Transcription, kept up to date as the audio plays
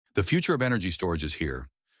The future of energy storage is here.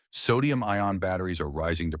 Sodium-ion batteries are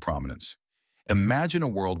rising to prominence. Imagine a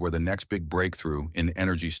world where the next big breakthrough in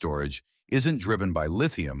energy storage isn't driven by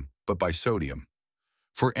lithium, but by sodium.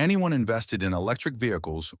 For anyone invested in electric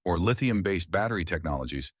vehicles or lithium-based battery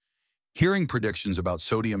technologies, hearing predictions about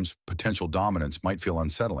sodium's potential dominance might feel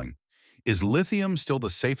unsettling. Is lithium still the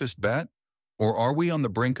safest bet, or are we on the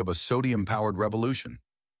brink of a sodium-powered revolution?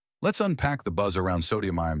 Let's unpack the buzz around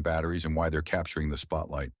sodium-ion batteries and why they're capturing the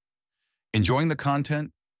spotlight. Enjoying the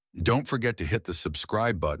content? Don't forget to hit the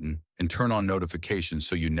subscribe button and turn on notifications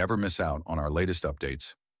so you never miss out on our latest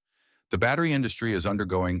updates. The battery industry is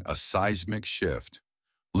undergoing a seismic shift.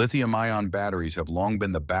 Lithium-ion batteries have long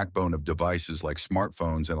been the backbone of devices like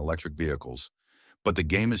smartphones and electric vehicles. But the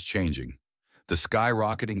game is changing. The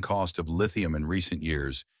skyrocketing cost of lithium in recent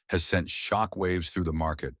years has sent shockwaves through the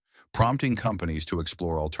market, prompting companies to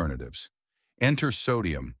explore alternatives. Enter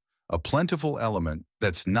sodium, a plentiful element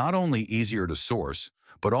that's not only easier to source,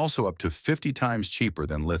 but also up to 50 times cheaper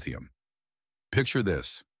than lithium. Picture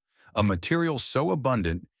this: a material so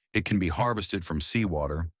abundant it can be harvested from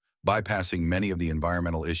seawater, bypassing many of the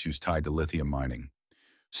environmental issues tied to lithium mining.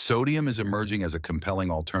 Sodium is emerging as a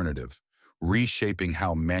compelling alternative, reshaping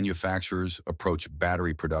how manufacturers approach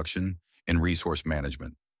battery production and resource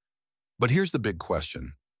management. But here's the big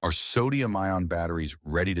question: are sodium-ion batteries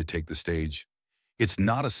ready to take the stage? It's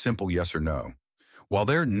not a simple yes or no. While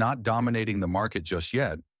they're not dominating the market just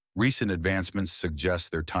yet, recent advancements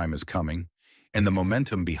suggest their time is coming, and the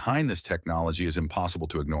momentum behind this technology is impossible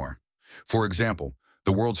to ignore. For example,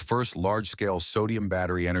 the world's first large-scale sodium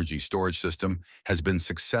battery energy storage system has been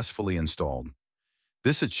successfully installed.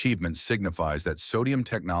 This achievement signifies that sodium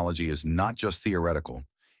technology is not just theoretical,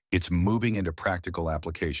 it's moving into practical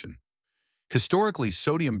application. Historically,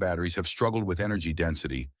 sodium batteries have struggled with energy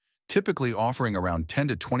density, typically offering around 10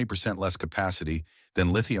 to 20% less capacity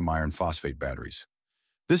than lithium iron phosphate batteries.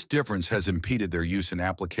 This difference has impeded their use in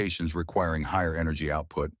applications requiring higher energy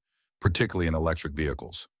output, particularly in electric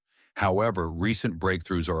vehicles. However, recent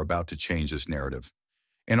breakthroughs are about to change this narrative.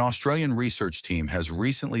 An Australian research team has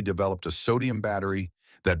recently developed a sodium battery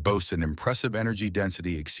that boasts an impressive energy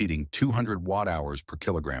density exceeding 200 watt-hours per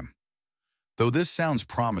kilogram. Though this sounds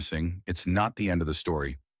promising, it's not the end of the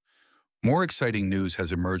story. More exciting news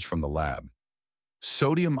has emerged from the lab.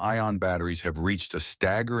 Sodium-ion batteries have reached a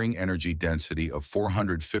staggering energy density of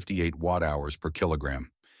 458 watt-hours per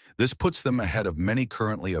kilogram. This puts them ahead of many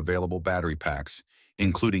currently available battery packs,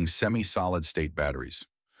 including semi-solid-state batteries.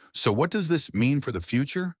 So what does this mean for the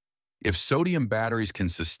future? If sodium batteries can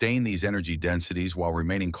sustain these energy densities while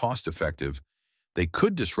remaining cost-effective, they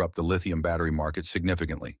could disrupt the lithium battery market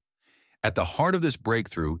significantly. At the heart of this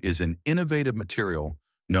breakthrough is an innovative material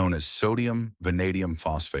known as sodium vanadium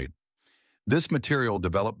phosphate. This material,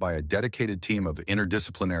 developed by a dedicated team of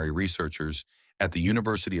interdisciplinary researchers at the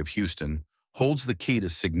University of Houston, holds the key to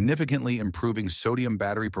significantly improving sodium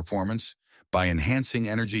battery performance by enhancing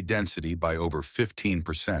energy density by over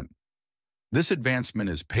 15%. This advancement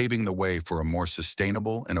is paving the way for a more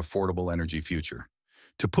sustainable and affordable energy future.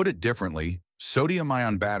 To put it differently,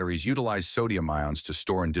 sodium-ion batteries utilize sodium ions to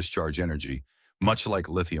store and discharge energy, much like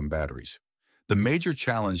lithium batteries. The major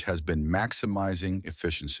challenge has been maximizing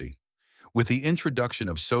efficiency. With the introduction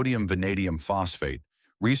of sodium vanadium phosphate,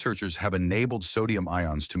 researchers have enabled sodium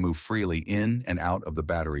ions to move freely in and out of the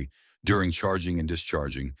battery during charging and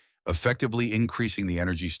discharging, effectively increasing the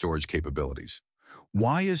energy storage capabilities.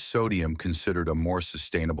 Why is sodium considered a more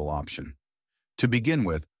sustainable option? To begin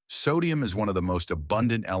with, sodium is one of the most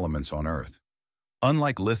abundant elements on Earth.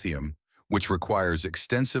 Unlike lithium, which requires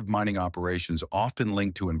extensive mining operations often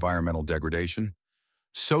linked to environmental degradation,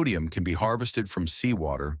 sodium can be harvested from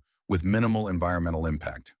seawater with minimal environmental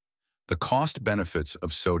impact. The cost benefits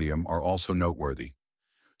of sodium are also noteworthy.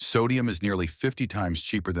 Sodium is nearly 50 times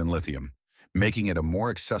cheaper than lithium, making it a more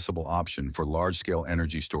accessible option for large-scale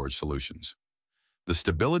energy storage solutions. The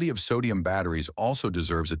stability of sodium batteries also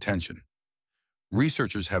deserves attention.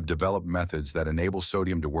 Researchers have developed methods that enable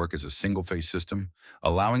sodium to work as a single-phase system,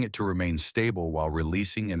 allowing it to remain stable while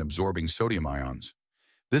releasing and absorbing sodium ions.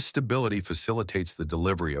 This stability facilitates the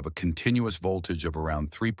delivery of a continuous voltage of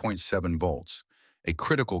around 3.7 volts, a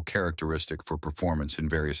critical characteristic for performance in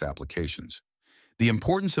various applications. The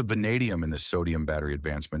importance of vanadium in the sodium battery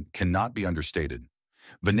advancement cannot be understated.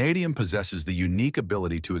 Vanadium possesses the unique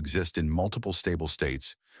ability to exist in multiple stable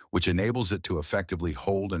states, which enables it to effectively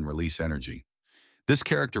hold and release energy. This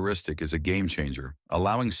characteristic is a game changer,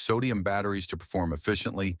 allowing sodium batteries to perform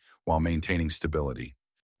efficiently while maintaining stability.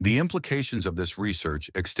 The implications of this research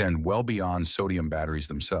extend well beyond sodium batteries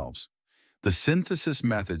themselves. The synthesis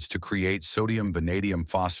methods to create sodium vanadium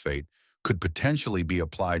phosphate could potentially be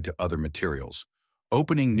applied to other materials,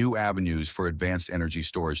 opening new avenues for advanced energy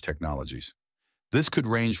storage technologies. This could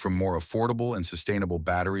range from more affordable and sustainable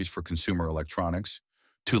batteries for consumer electronics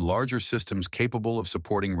to larger systems capable of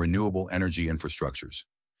supporting renewable energy infrastructures.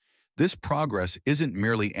 This progress isn't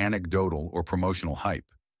merely anecdotal or promotional hype.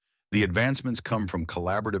 The advancements come from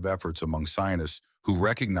collaborative efforts among scientists who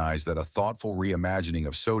recognize that a thoughtful reimagining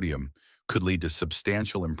of sodium could lead to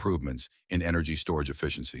substantial improvements in energy storage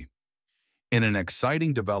efficiency. In an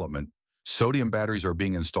exciting development, sodium batteries are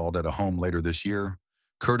being installed at a home later this year,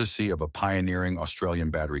 courtesy of a pioneering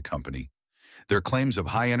Australian battery company. Their claims of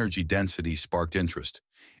high energy density sparked interest,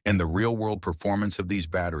 and the real-world performance of these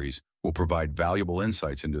batteries will provide valuable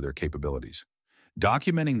insights into their capabilities.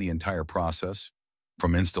 Documenting the entire process,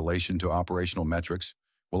 from installation to operational metrics,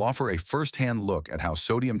 will offer a first-hand look at how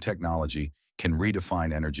sodium technology can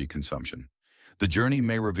redefine energy consumption. The journey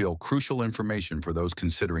may reveal crucial information for those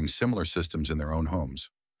considering similar systems in their own homes.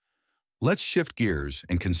 Let's shift gears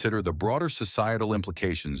and consider the broader societal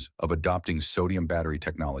implications of adopting sodium battery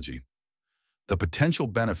technology. The potential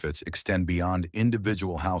benefits extend beyond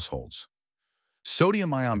individual households.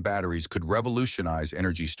 Sodium-ion batteries could revolutionize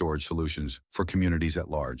energy storage solutions for communities at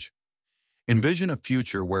large. Envision a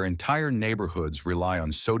future where entire neighborhoods rely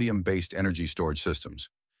on sodium-based energy storage systems.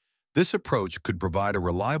 This approach could provide a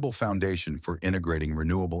reliable foundation for integrating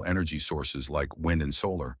renewable energy sources like wind and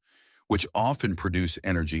solar, which often produce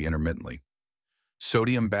energy intermittently.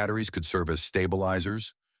 Sodium batteries could serve as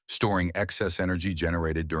stabilizers, storing excess energy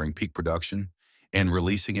generated during peak production and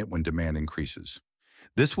releasing it when demand increases.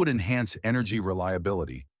 This would enhance energy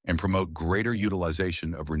reliability and promote greater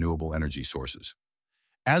utilization of renewable energy sources.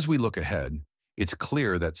 As we look ahead, it's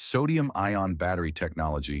clear that sodium-ion battery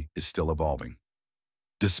technology is still evolving.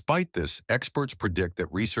 Despite this, experts predict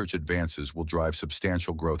that research advances will drive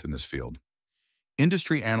substantial growth in this field.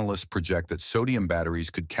 Industry analysts project that sodium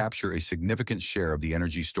batteries could capture a significant share of the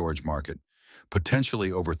energy storage market,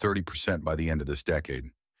 potentially over 30% by the end of this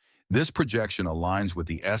decade. This projection aligns with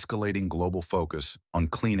the escalating global focus on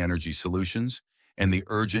clean energy solutions and the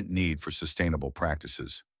urgent need for sustainable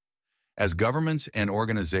practices. As governments and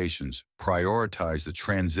organizations prioritize the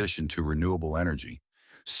transition to renewable energy,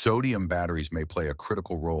 sodium batteries may play a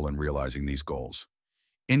critical role in realizing these goals.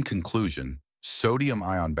 In conclusion,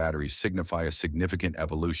 sodium-ion batteries signify a significant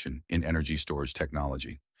evolution in energy storage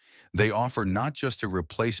technology. They offer not just a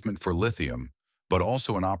replacement for lithium, but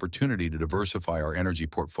also an opportunity to diversify our energy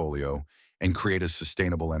portfolio and create a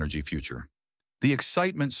sustainable energy future. The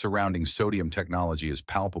excitement surrounding sodium technology is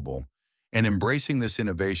palpable, and embracing this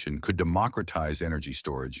innovation could democratize energy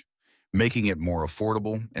storage, making it more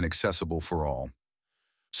affordable and accessible for all.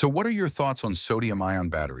 So what are your thoughts on sodium-ion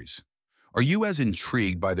batteries? Are you as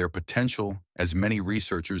intrigued by their potential as many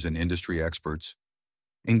researchers and industry experts?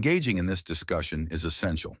 Engaging in this discussion is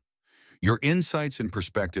essential. Your insights and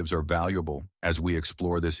perspectives are valuable as we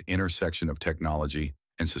explore this intersection of technology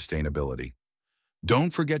and sustainability.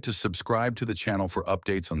 Don't forget to subscribe to the channel for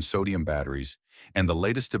updates on sodium batteries and the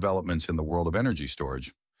latest developments in the world of energy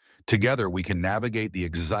storage. Together, we can navigate the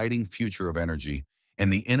exciting future of energy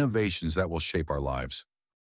and the innovations that will shape our lives.